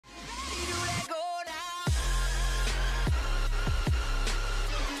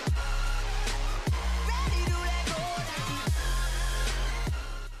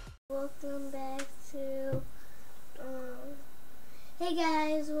Hey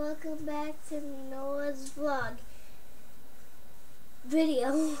guys, welcome back to Noah's vlog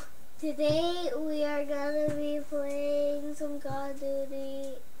video. Today we are gonna be playing some Call of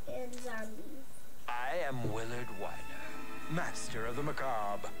Duty and zombies. I am Willard Weiner, master of the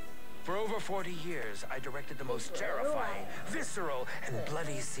macabre. For over 40 years, I directed the most terrifying, visceral, and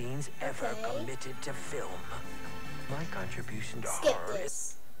bloody scenes ever committed to film. My contribution to horror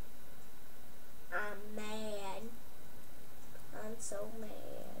is... I'm mad. I'm so mad.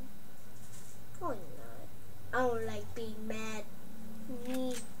 No, I'm not. I don't like being mad.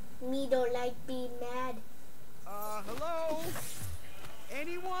 Me don't like being mad. Hello?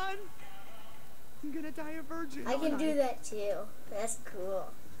 Anyone? I'm gonna die a virgin. I can do that too. That's cool.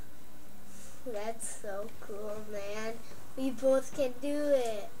 That's so cool, man. We both can do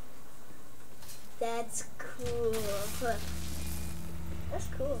it. That's cool. That's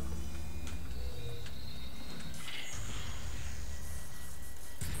cool.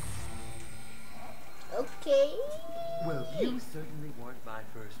 Okay. Well, you certainly weren't my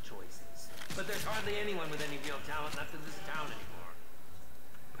first choices. But there's hardly anyone with any real talent left in this town anymore.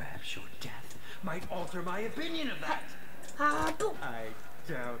 Perhaps your death might alter my opinion of that. Ah, boom. I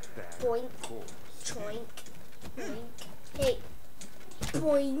doubt that. Boink. Choink. Boink. Hey.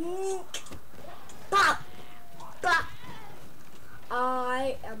 Boink. Pop. Pop.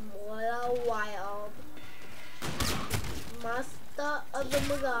 I am Willow Wild, master of the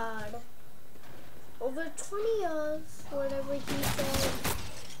Magard. Over 20 years, whatever he said.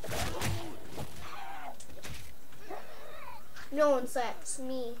 No one slaps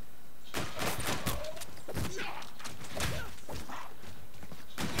me.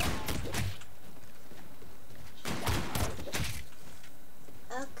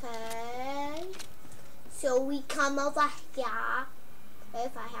 Okay. So we come over here.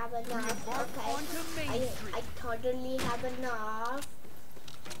 If I have enough. Okay. I totally have enough.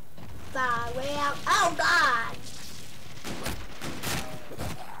 Well, oh God!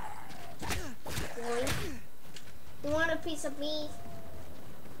 You want a piece of me?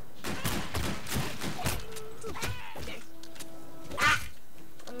 Ah!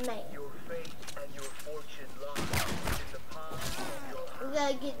 I'm mad. Your fate and your fortune lie in the palm of your hand. We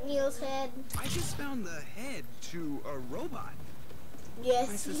gotta get Neil's head. I just found the head to a robot. Yes,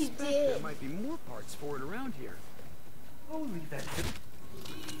 I you suspect did. there might be more parts for it around here. I'll leave that to...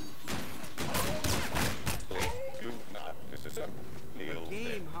 A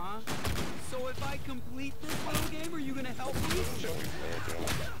game, huh? So if I complete this little game, are you gonna help me?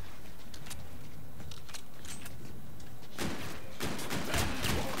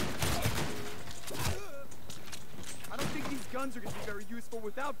 I don't think these guns are gonna be very useful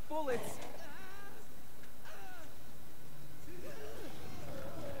without bullets.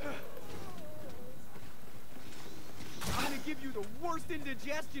 I'm gonna give you the worst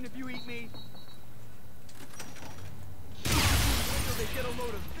indigestion if you eat me. So they get a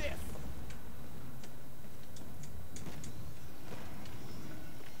load of this.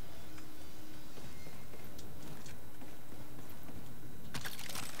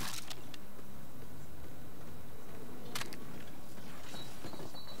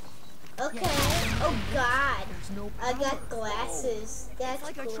 Okay. Oh God. No I got glasses. That's it's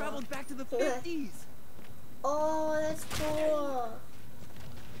like cool. I traveled back to the 50s. Oh, that's cool.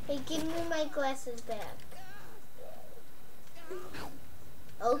 Hey, give me my glasses back.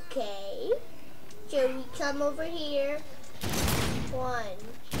 Okay. Shall we come over here? 1,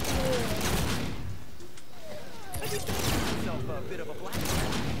 2. I just made myself a bit of a black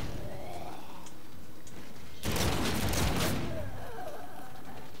man.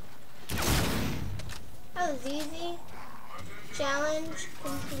 That was easy. Challenge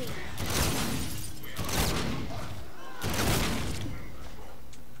complete.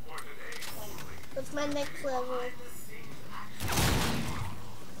 What's my next level?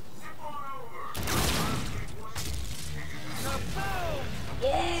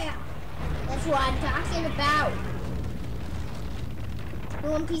 Yeah! That's what I'm talking about. You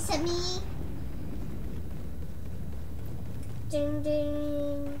want a piece of me? Ding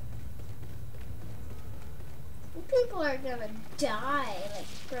ding. People are gonna die like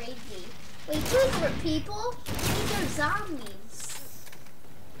crazy. Wait, these are people? These are zombies.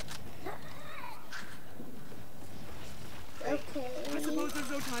 Okay. I suppose there's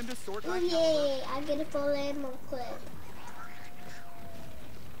no time to sort Oh my yay, I get a full ammo clip.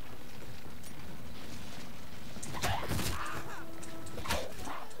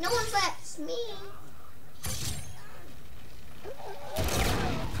 No one lets me.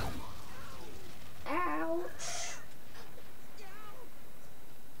 Ouch.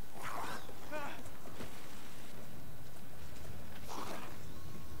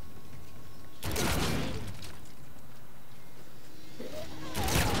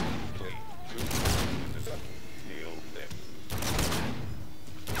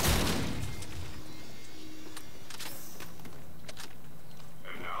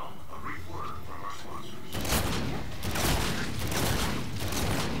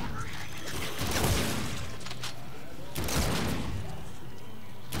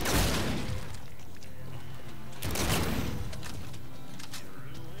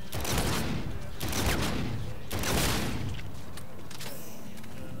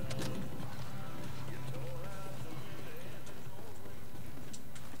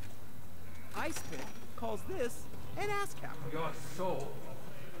 ice pit calls this an ass cap. Your soul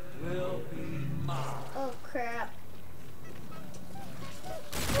will be mine. Oh crap.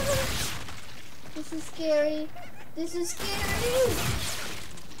 This is scary. This is scary.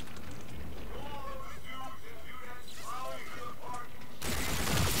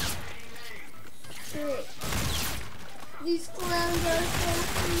 Shit. These clowns are so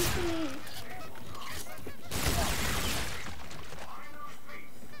creepy.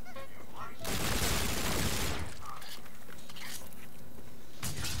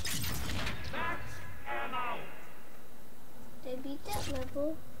 They beat that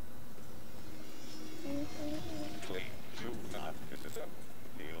level. Please do not disassemble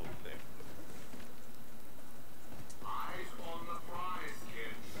the old thing. Eyes on the prize,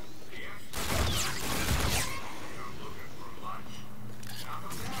 kids. The extra. You're looking for lunch. Knock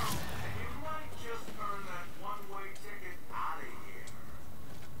 'em down, and you might just earn that one-way ticket out of here.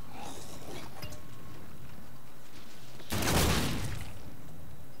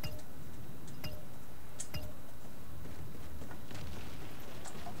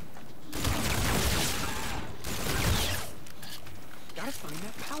 Gotta find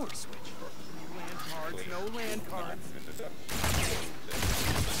that power switch. No land cards, no land cards. Step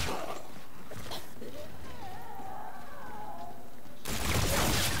forward.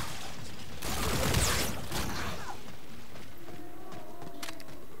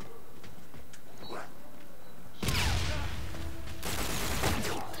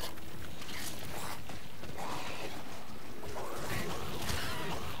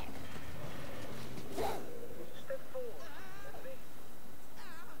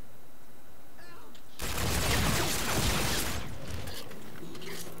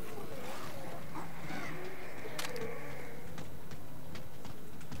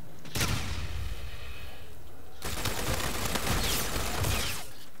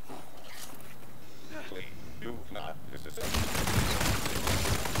 And think. Please do not disassemble.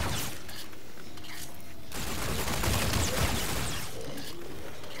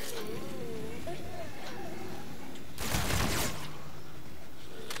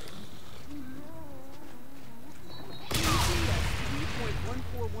 TCS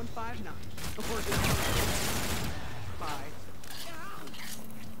 3.14159. Or is it 5?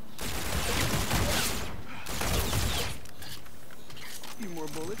 Few more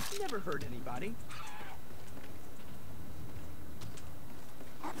bullets never hurt anybody.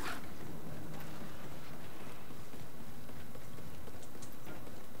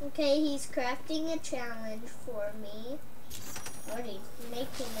 Okay, he's crafting a challenge for me. Or he's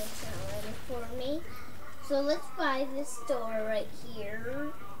making a challenge for me. So let's buy this door right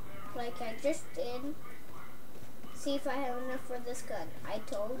here. Like I just did. See if I have enough for this gun. I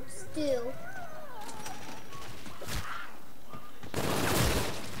told Stu.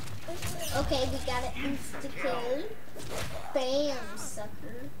 Okay, we got it insta-kill. Bam,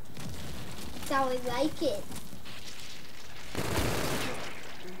 sucker. That's how I like it.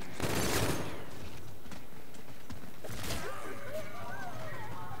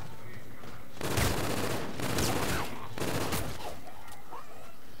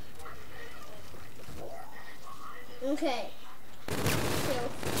 Okay.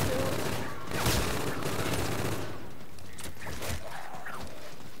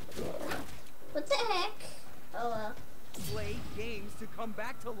 What the heck? Oh well. Play games to come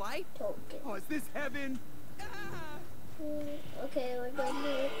back to life? Token. Oh, is this heaven? Ah! Okay, we're gonna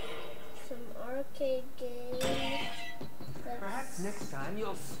do some arcade games. Perhaps next time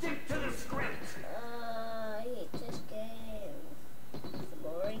you'll stick to the script. I hate this game. It's a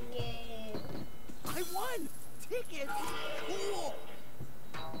boring game. I won! Tickets! Cool!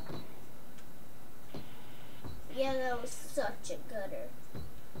 Yeah, that was such a gutter.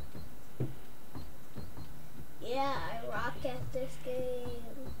 Yeah, I rock at this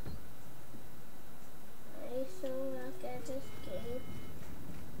game. I so rock at this game.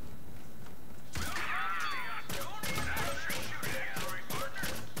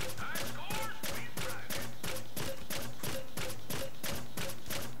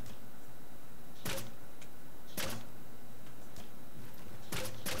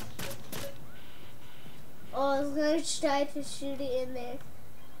 Oh, I was gonna try to shoot it in there.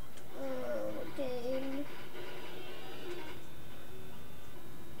 Oh, game.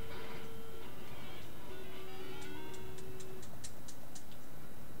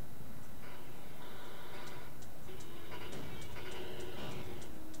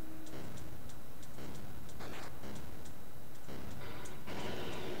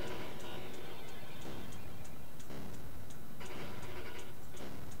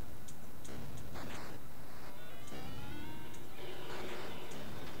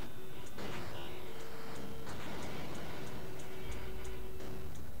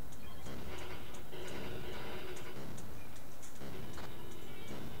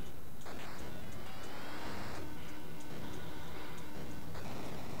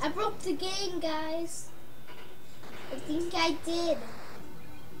 the game, guys. I think I did.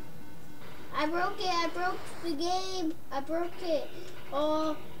 I broke it. I broke the game. I broke it.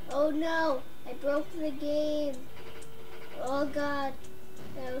 Oh no. I broke the game. Oh God.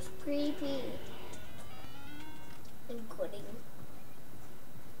 That was creepy. I'm quitting.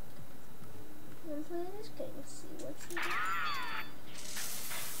 I'm playing this game to see what's in it.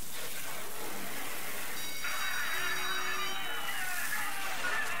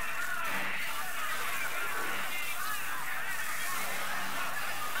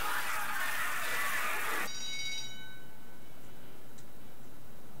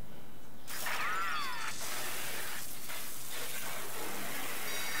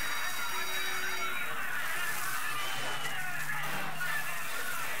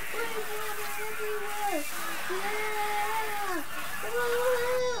 Everywhere. Yeah!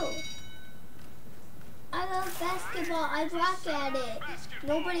 Woo! I love basketball. I rock at it.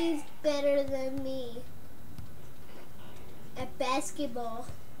 Nobody's better than me at basketball.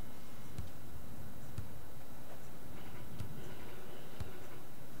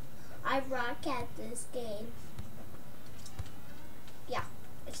 I rock at this game. Yeah,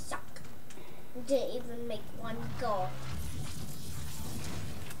 I suck. Didn't even make one goal.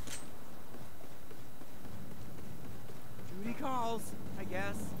 Duty calls, I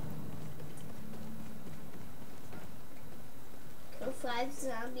guess. Kill 5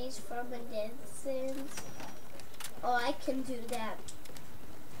 zombies from a distance. Oh, I can do that.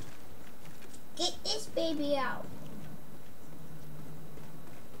 Get this baby out.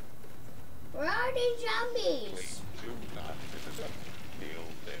 Where are these zombies? Do not feel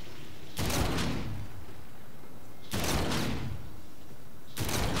them.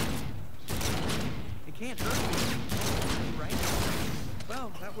 It can't hurt me, right?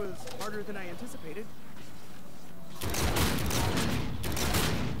 Well, that was harder than I anticipated.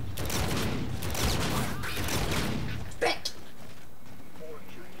 Frick!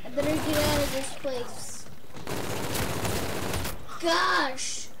 I better get out of this place.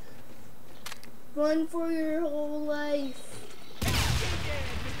 Gosh! Run for your whole life.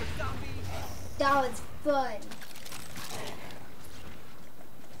 That was fun.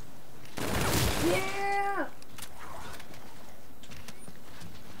 Yeah!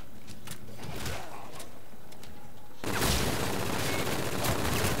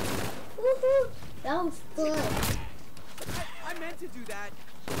 Woohoo! That was fun. I meant to do that.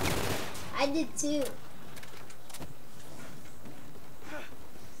 I did too.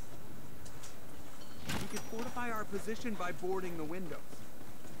 We could fortify our position by boarding the windows.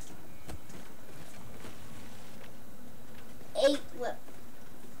 8 left.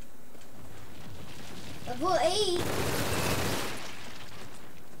 Level 8.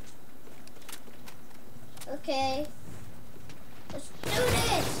 Okay. Let's do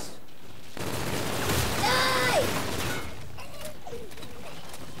this. Die!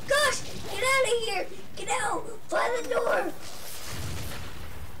 Gosh! Get out of here! Get out! Fly the door!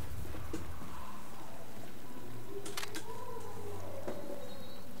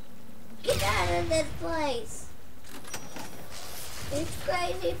 Get out of this place! There's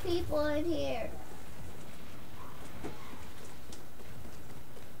crazy people in here.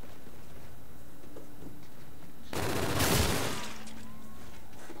 A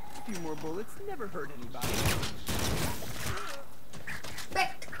few more bullets never hurt anybody.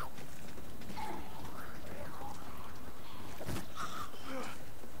 Frick.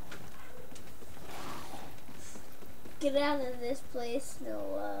 Get out of this place,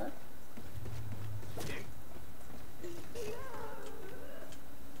 Noah.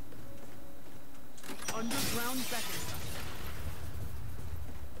 Underground beckons.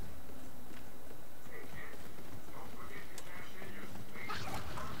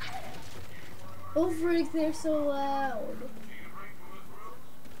 Oh frick, they're so loud.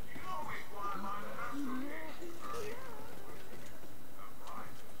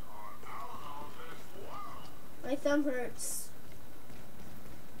 My thumb hurts.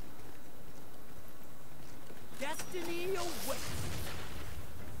 Destiny awaits.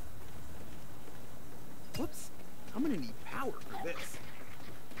 Whoops. I'm gonna need power for this.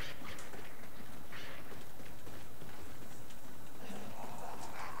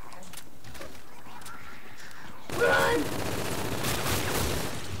 Run!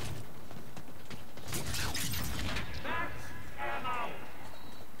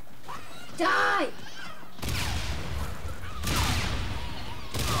 Die!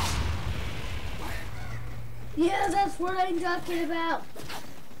 Yeah, that's what I'm talking about.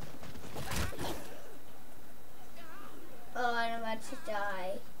 Oh, I'm about to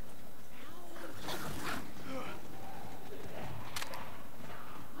die.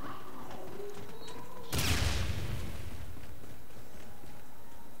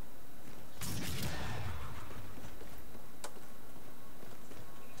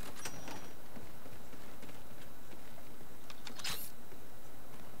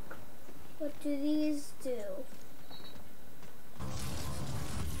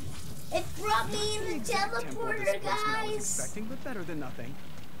 brought me in the Tempo teleporter, displacement I was guys. expecting, but better than nothing.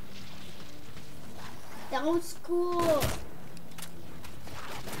 That was cool.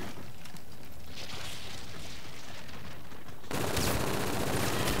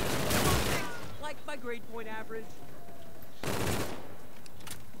 Like my grade point average.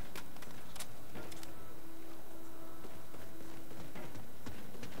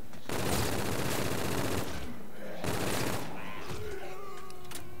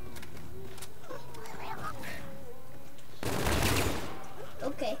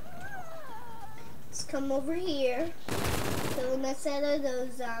 Okay. Let's come over here. Kill a mess out of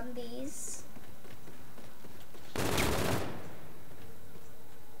those zombies.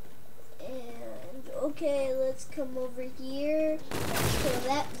 And okay, let's come over here. Kill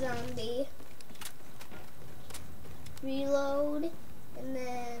that zombie. Reload. And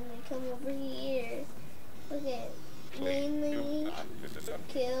then we come over here. Okay. Mainly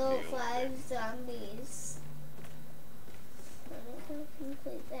kill 5 zombies. I'm gonna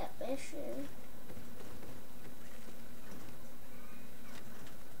complete that mission.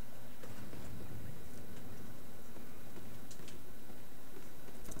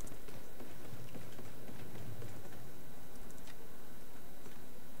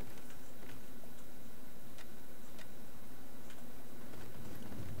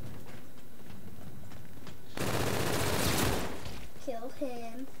 Kill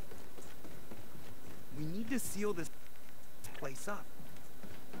him. We need to seal this place up.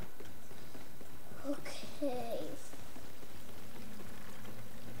 Okay.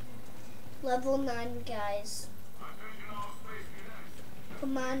 Level 9, guys. Attention all space cadets.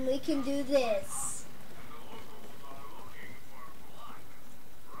 Come on, we can do this. And the locals are looking for blood.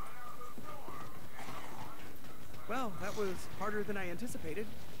 Right out the door. Well, that was harder than I anticipated.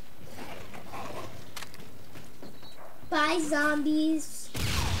 Bye, zombies.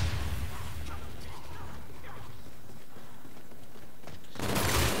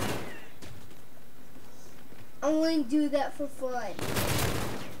 I'm going to do that for fun.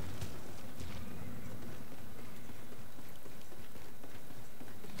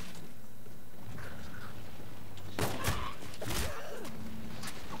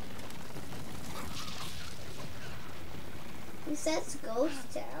 He says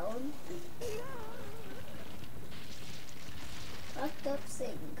Ghost Town. Fucked up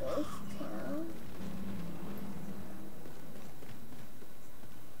saying Ghost Town.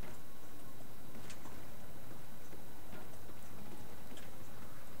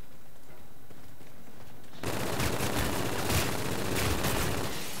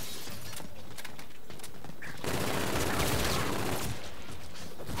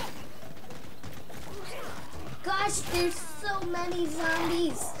 Gosh, there's so many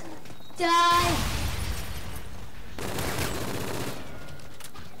zombies. Die.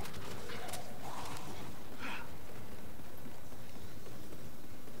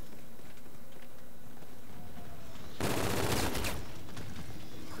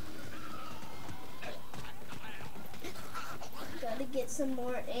 Gotta get some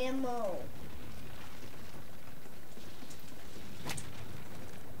more ammo.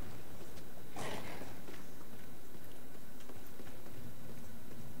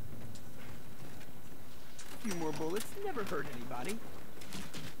 A few more bullets never hurt anybody.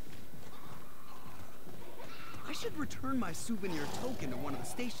 I should return my souvenir token to one of the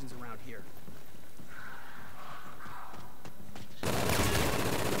stations around here.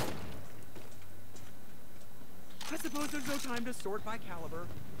 I suppose there's no time to sort by caliber.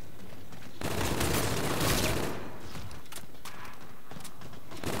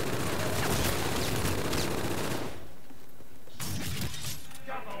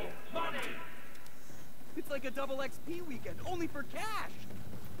 It's like a double XP weekend, only for cash!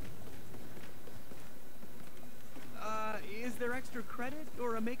 Is there extra credit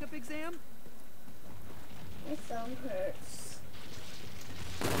or a makeup exam? My thumb hurts.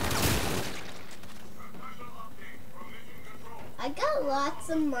 I got lots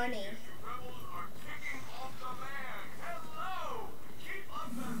of money. Rebels are kicking off the man. Hello! Keep up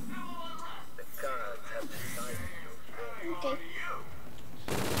the civil unrest. The guards have decided to Okay.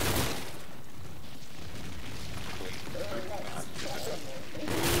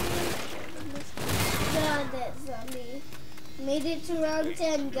 God, that zombie. Made it to round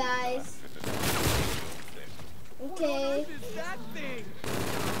 10, guys. Okay. What on earth is that thing?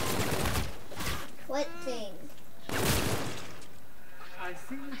 What thing? I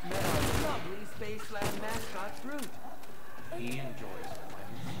see you've met our lovely Spaceland mascot, Groot. He enjoys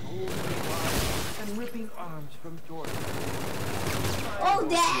holding arms and ripping arms from Jordan. Oh,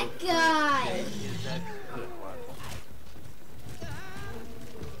 that guy! Is that good one?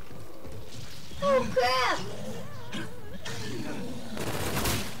 crap!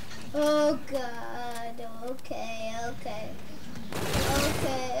 Oh God, okay.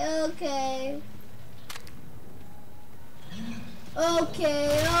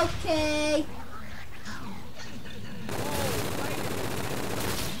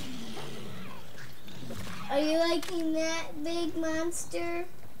 Are you liking that, big monster?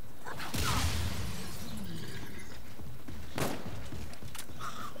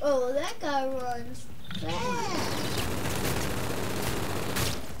 Oh, that guy runs fast.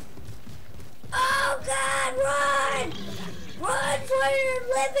 Oh God, run! Run for your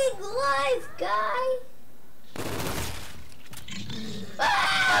living life, guy!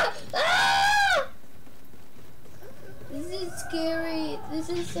 Ah! Ah! This is scary. This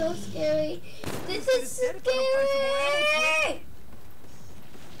is so scary. This is scary!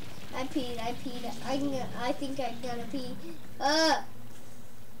 I peed. I think I'm gonna pee.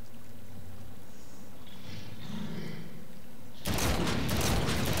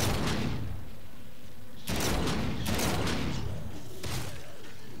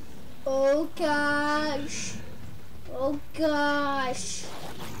 Oh gosh. Oh gosh.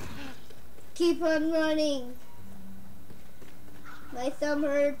 Keep on running. My thumb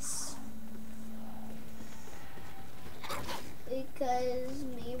hurts. Because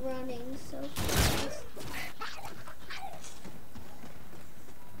me running so fast.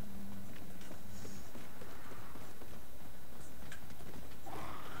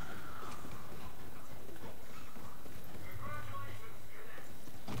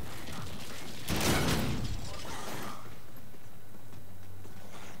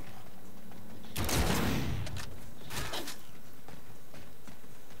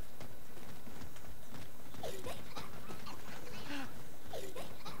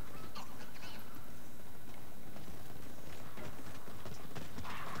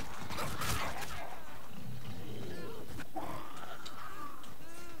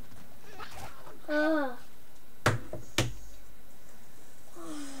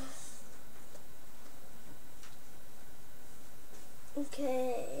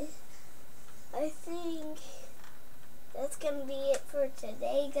 Okay, I think that's gonna be it for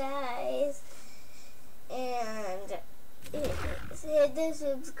today, guys. And hit the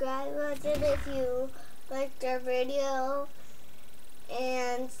subscribe button if you liked our video,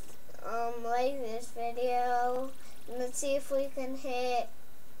 and like this video. And let's see if we can hit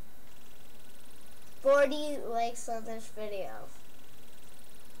 40 likes on this video.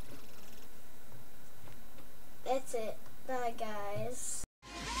 That's it. Bye, guys.